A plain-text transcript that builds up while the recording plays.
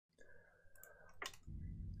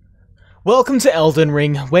Welcome to Elden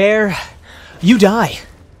Ring, where you die.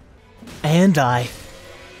 And die.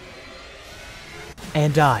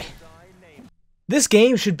 And die. This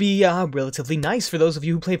game should be relatively nice for those of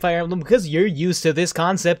you who play Fire Emblem because you're used to this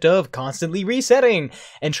concept of constantly resetting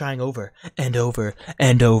and trying over and over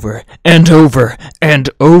and over and over and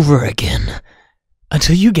over again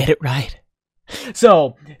until you get it right.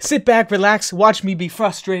 So, sit back, relax, watch me be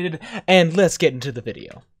frustrated, and let's get into the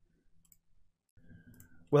video.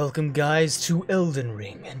 Welcome guys to Elden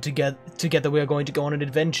Ring, and together we are going to go on an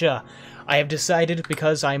adventure. I have decided,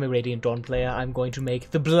 because I am a Radiant Dawn player, I'm going to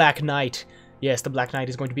make the Black Knight. Yes, the Black Knight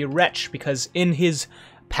is going to be a wretch, because in his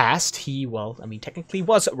past, technically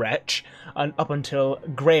was a wretch, up until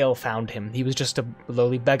Grail found him. He was just a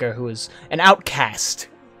lowly beggar who was an outcast,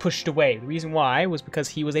 pushed away. The reason why was because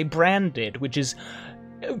he was a branded, which is...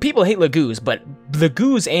 People hate Lagoos, but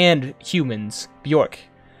Lagoos and humans, Bjork,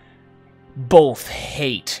 both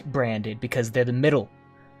hate branded because they're the middle.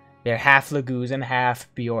 They're half Lagoos and half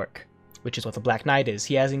Bjork, which is what the Black Knight is.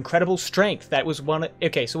 He has incredible strength. That was one...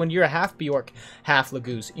 Okay, so when you're a half Bjork, half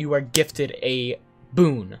Lagoos, you are gifted a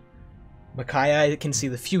boon. Micaiah can see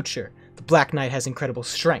the future. The Black Knight has incredible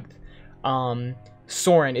strength.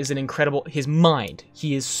 Soren is an incredible... His mind.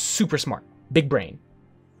 He is super smart. Big brain.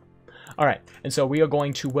 Alright, and so we are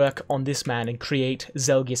going to work on this man and create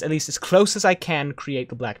Zelgius, at least as close as I can create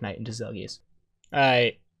the Black Knight into Zelgius.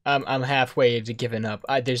 Alright, I'm halfway to giving up.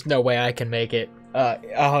 There's no way I can make it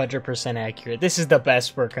 100% accurate. This is the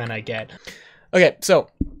best we're gonna get. Okay, so,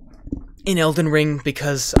 in Elden Ring,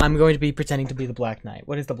 because I'm going to be pretending to be the Black Knight.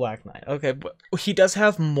 What is the Black Knight? Okay, but he does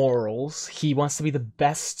have morals. He wants to be the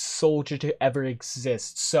best soldier to ever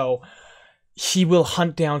exist, so... He will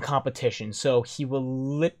hunt down competition, so he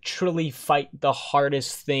will literally fight the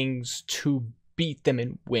hardest things to beat them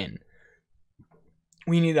and win.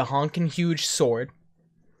 We need a honkin' huge sword.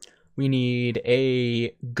 We need a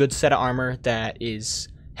good set of armor that is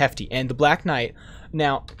hefty. And the Black Knight...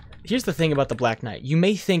 Now, here's the thing about the Black Knight. You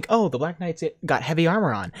may think, oh, the Black Knight's got heavy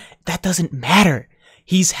armor on. That doesn't matter.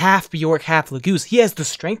 He's half Bjork, half Lagoos. He has the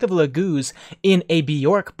strength of a Lagoos in a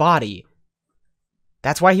Bjork body.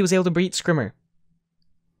 That's why he was able to beat Scrimmer.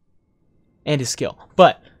 And his skill.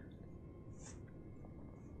 But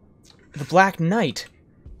the Black Knight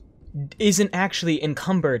isn't actually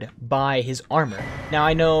encumbered by his armor. Now,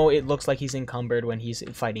 I know it looks like he's encumbered when he's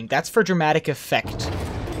fighting. That's for dramatic effect.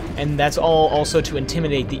 And that's all also to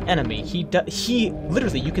intimidate the enemy. He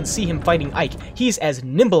literally, you can see him fighting Ike. He's as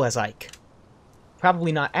nimble as Ike.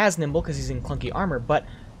 Probably not as nimble because he's in clunky armor, but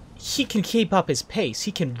he can keep up his pace.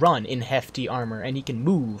 He can run in hefty armor, and he can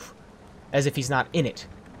move as if he's not in it.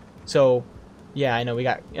 So, yeah, I know we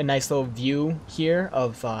got a nice little view here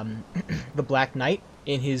of the Black Knight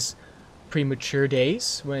in his premature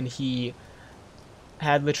days when he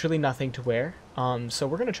had literally nothing to wear. So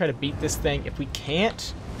we're going to try to beat this thing. If we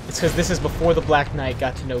can't, it's because this is before the Black Knight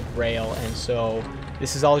got to know Grail, and so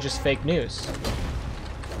this is all just fake news.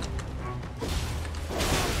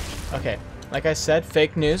 Okay. Like I said,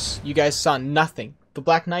 fake news. You guys saw nothing. The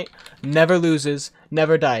Black Knight never loses,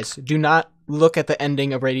 never dies. Do not look at the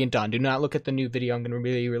ending of Radiant Dawn. Do not look at the new video I'm going to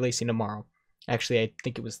be releasing tomorrow. Actually, I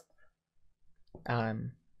think it was...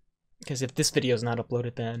 because if this video is not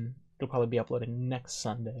uploaded, then it'll probably be uploaded next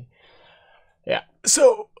Sunday. Yeah,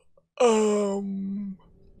 so... oh,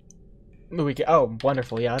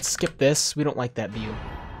 wonderful. Yeah, let's skip this. We don't like that view.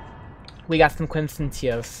 We got some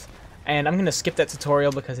Quincintius. And I'm going to skip that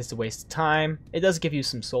tutorial because it's a waste of time. It does give you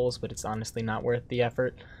some souls, but it's honestly not worth the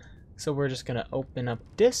effort. So we're just going to open up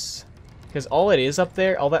this. Because all it is up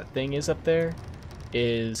there, all that thing is up there,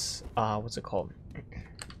 is, what's it called?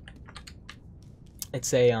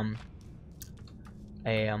 It's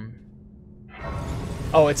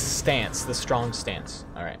oh, it's a stance, the strong stance.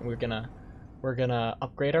 Alright, we're gonna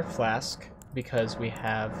upgrade our flask because we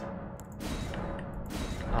have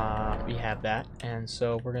that, and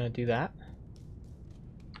so we're gonna do that.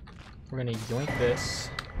 We're gonna yoink this.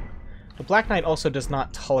 The Black Knight also does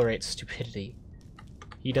not tolerate stupidity.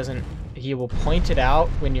 He will point it out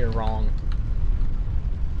when you're wrong.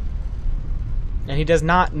 And he does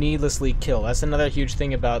not needlessly kill. That's another huge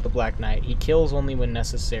thing about the Black Knight. He kills only when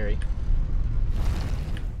necessary.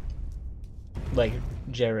 Like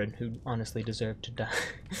Jared, who honestly deserved to die.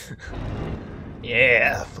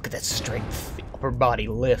 Yeah, look at that strength. The upper body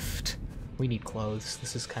lift. We need clothes.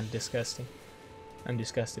 This is kind of disgusting. I'm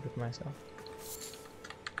disgusted with myself.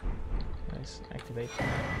 Nice. Activate.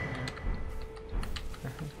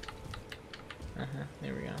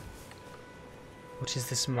 There we go. What is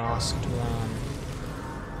this masked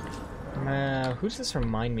man? Who does this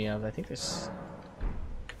remind me of? I think this...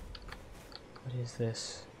 What is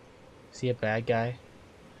this? Is he a bad guy?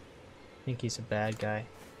 I think he's a bad guy.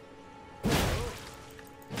 You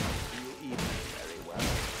eat very well.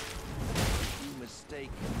 You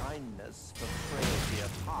mistake kindness for frailty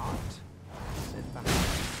of heart. Sit back.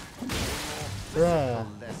 Bruh.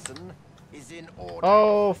 The lesson is in order.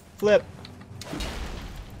 Oh, flip.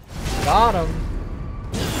 Got him.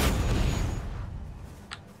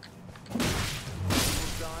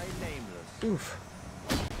 Die nameless Oof.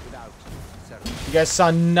 without ceremony. You guys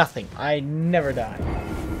saw nothing. I never die.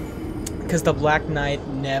 Because the Black Knight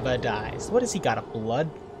never dies. What has he got? A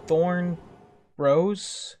bloodthorn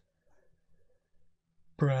rose?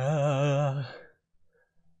 Bruh.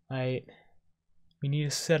 We need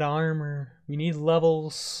a set armor. We need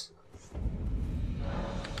levels.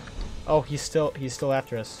 Oh, he's still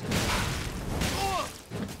after us.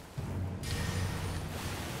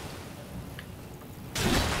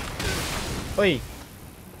 Oi.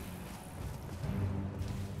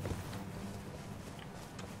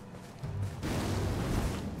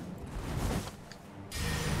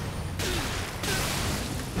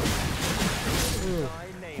 Die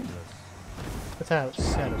nameless. Without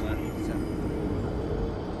ceremony.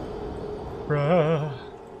 Bruh.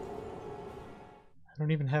 I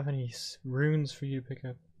don't even have any runes for you to pick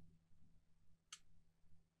up.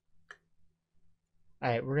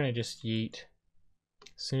 Alright, we're gonna just yeet.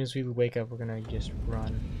 As soon as we wake up, we're gonna just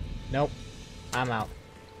run. Nope. I'm out.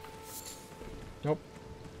 Nope.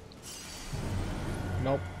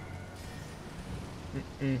 Nope.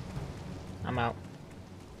 Mm-mm. I'm out.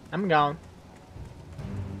 I'm gone.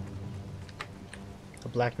 The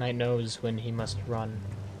Black Knight knows when he must run.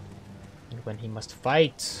 And when he must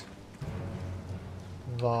fight.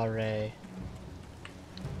 Vare.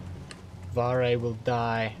 Vare will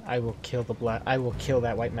die. I will kill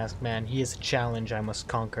that white masked man. He is a challenge I must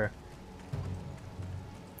conquer.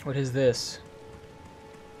 What is this?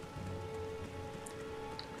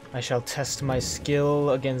 I shall test my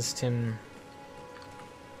skill against him.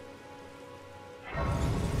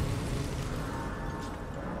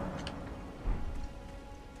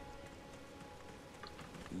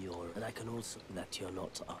 And I can also that you're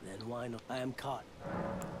not. Then why not? I am Kale.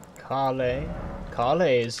 Kale. Kale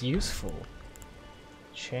is useful.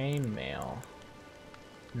 Chainmail.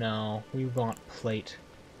 No, we want plate.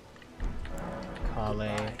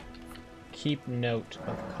 Kale. Keep note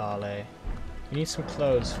of Kale. We need some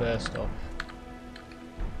clothes first off.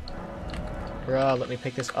 Bruh, let me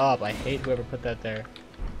pick this up. I hate whoever put that there.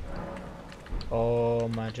 Oh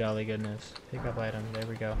my jolly goodness. Pick up item. There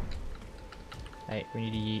we go. Hey, we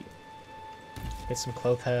need to eat. Get some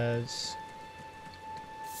clothes.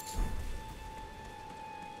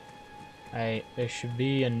 Alright, there should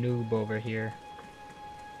be a noob over here.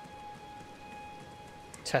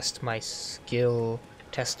 Test my skill.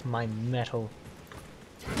 Test my metal.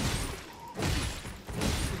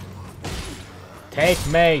 Take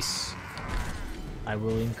mace! I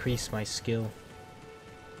will increase my skill.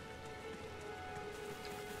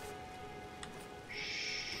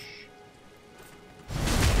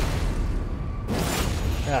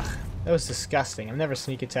 Ugh, that was disgusting. I'm never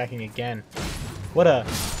sneak attacking again. What a...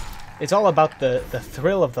 It's all about the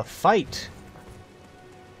thrill of the fight.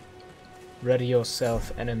 Ready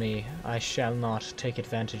yourself, enemy. I shall not take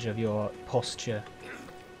advantage of your posture.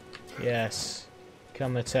 Yes.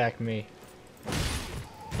 Come attack me.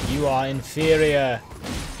 You are inferior.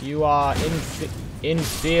 You are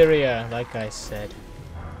inferior, like I said.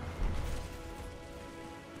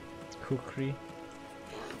 Kukri.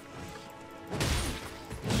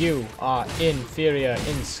 You are inferior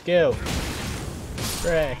in skill.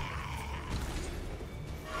 Pray.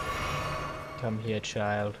 Come here,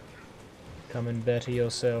 child. Come and better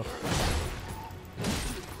yourself.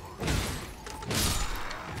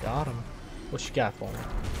 Got him. What you got for me?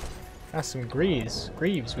 Got some greaves.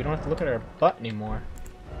 Greaves. We don't have to look at our butt anymore.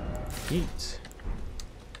 Eat.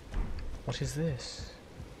 What is this?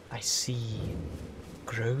 I see.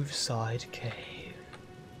 Groveside Cave.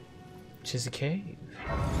 Which is a cave.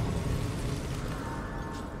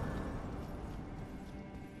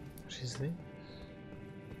 What is this?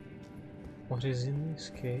 What is in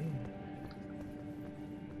this cave?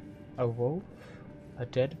 A wolf? A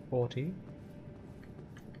dead body?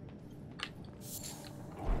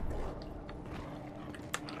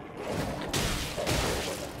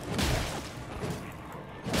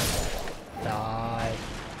 Die.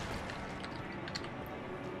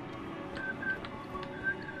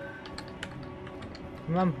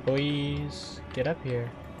 Come on, boys. Get up here.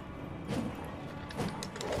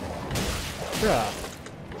 Bruh.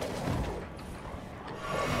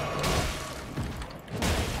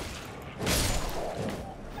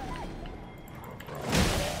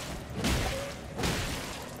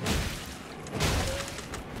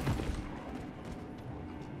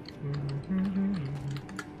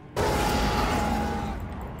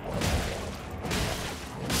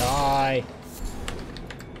 Die.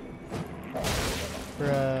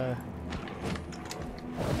 Bruh.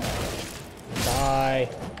 Die.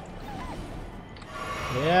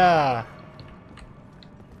 Yeah.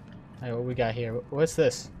 Alright, what we got here? What's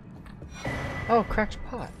this? Oh, cracked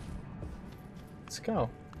pot. Let's go.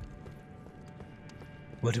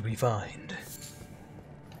 What do we find?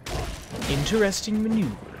 Interesting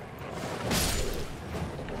maneuver.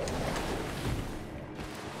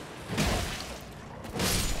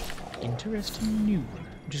 Interesting maneuver.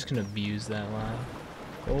 I'm just gonna abuse that line.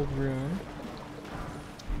 Gold rune.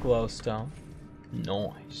 Glowstone.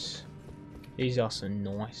 Nice. These are some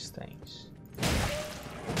nice things.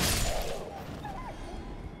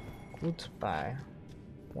 Goodbye.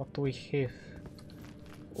 What do we have?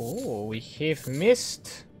 Oh, we have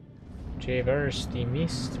mist. Traverse the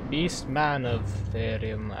mist. Beast man of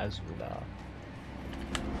Therium Azula.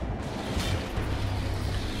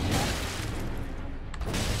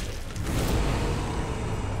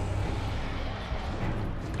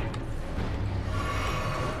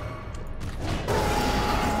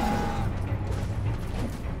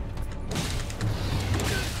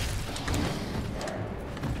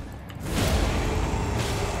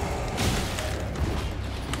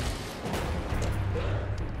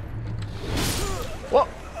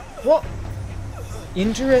 What?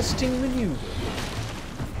 Interesting maneuver.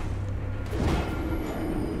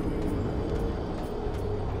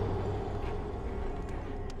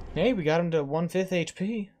 Hey, we got him to 1/5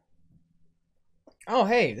 HP. Oh,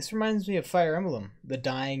 hey, this reminds me of Fire Emblem. The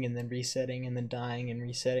dying and then resetting and then dying and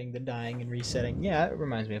resetting, the dying and resetting. Yeah, it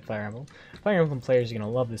reminds me of Fire Emblem. Fire Emblem players are going to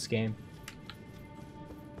love this game.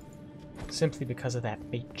 Simply because of that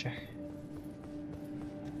feature.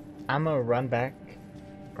 I'm going to run back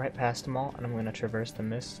right past them all, and I'm gonna traverse the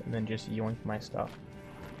mist and then just yoink my stuff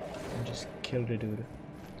and just kill the dude.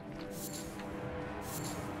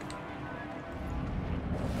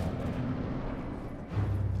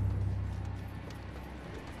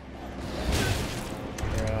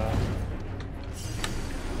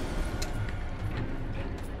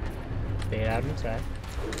 Stay out of attack.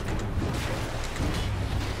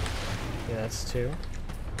 Yeah, that's 2.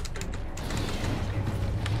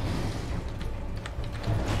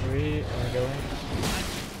 3, am I going?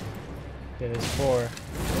 Okay, there's 4.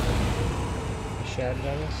 He shouted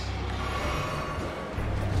at us.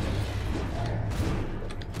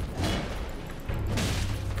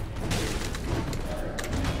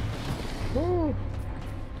 Woo!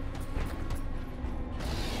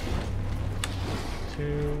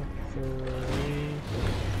 2, 3,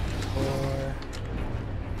 4.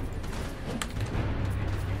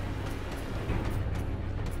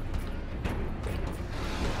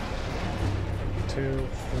 2,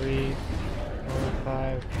 3, 4,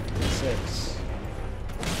 5, 6.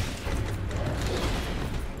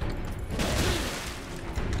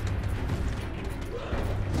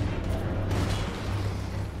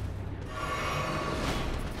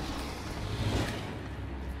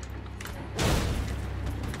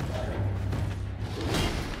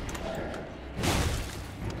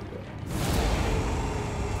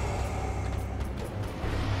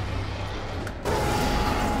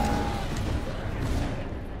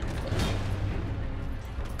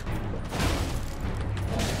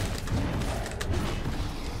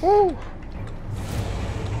 Woo!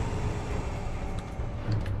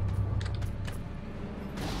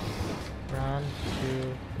 One,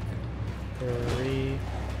 2, 3,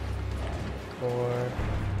 4.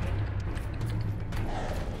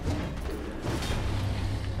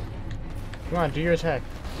 Come on, do your attack.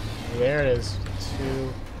 There it is.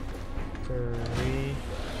 2, 3,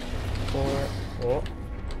 4. Oh.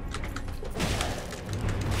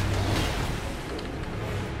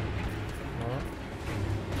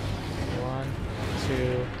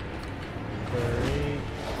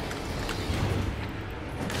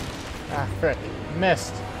 Ah, frick.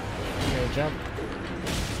 Missed. I'm gonna jump.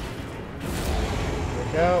 Here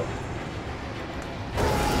we go.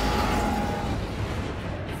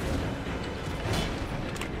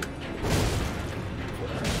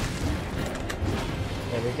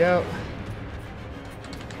 There we go.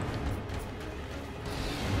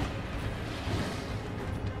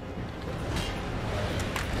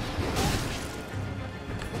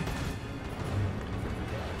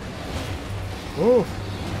 Ooh.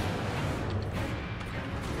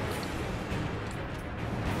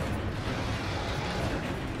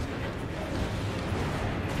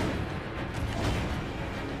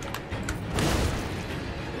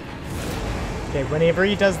 Okay, whenever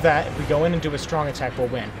he does that, if we go in and do a strong attack, we'll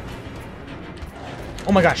win.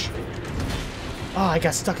 Oh my gosh. Oh, I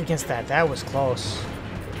got stuck against that. That was close.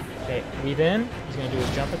 Okay, weave in. He's gonna do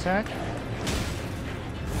his jump attack. Yeah,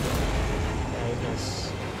 he's gonna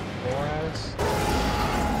score at us.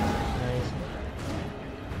 Nice.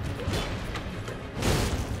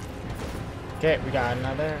 Okay, we got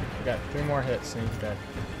another. We got 3 more hits and he's dead.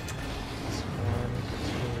 That's 1,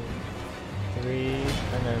 2, 3,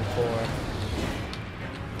 and then 4.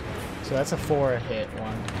 So that's a 4 hit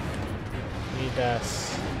one. Need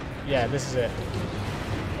this. Yeah, this is it.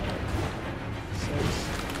 6.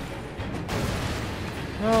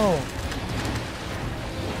 No!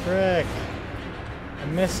 Frick! I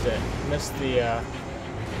missed it. Missed the,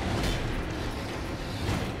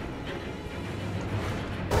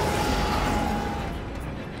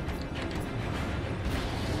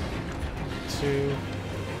 2,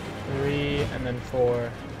 3, and then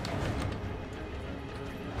 4.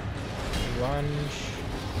 Lunge.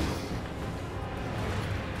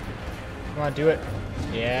 Come on, do it.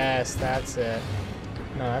 Yes, that's it.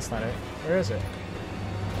 No, that's not it. Where is it?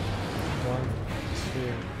 1,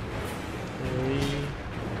 2, 3,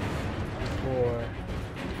 4.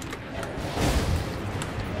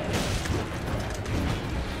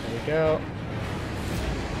 There we go.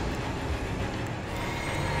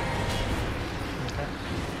 Okay.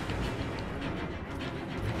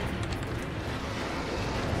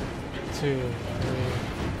 2, 3.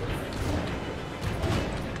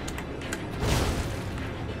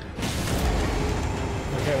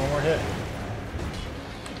 Okay, one more hit.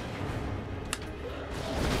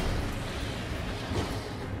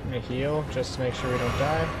 I'm gonna heal just to make sure we don't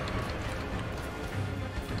die.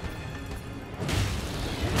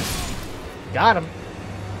 Got him!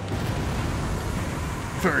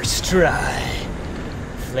 First try!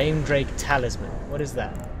 Flame Drake Talisman. What is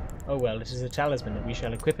that? Oh well, it is a talisman and we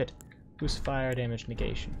shall equip it. Boost fire damage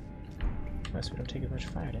negation. Unless we don't take as much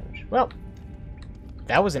fire damage. Well,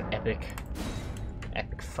 that was an epic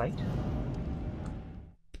fight.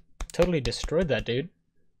 Totally destroyed that dude.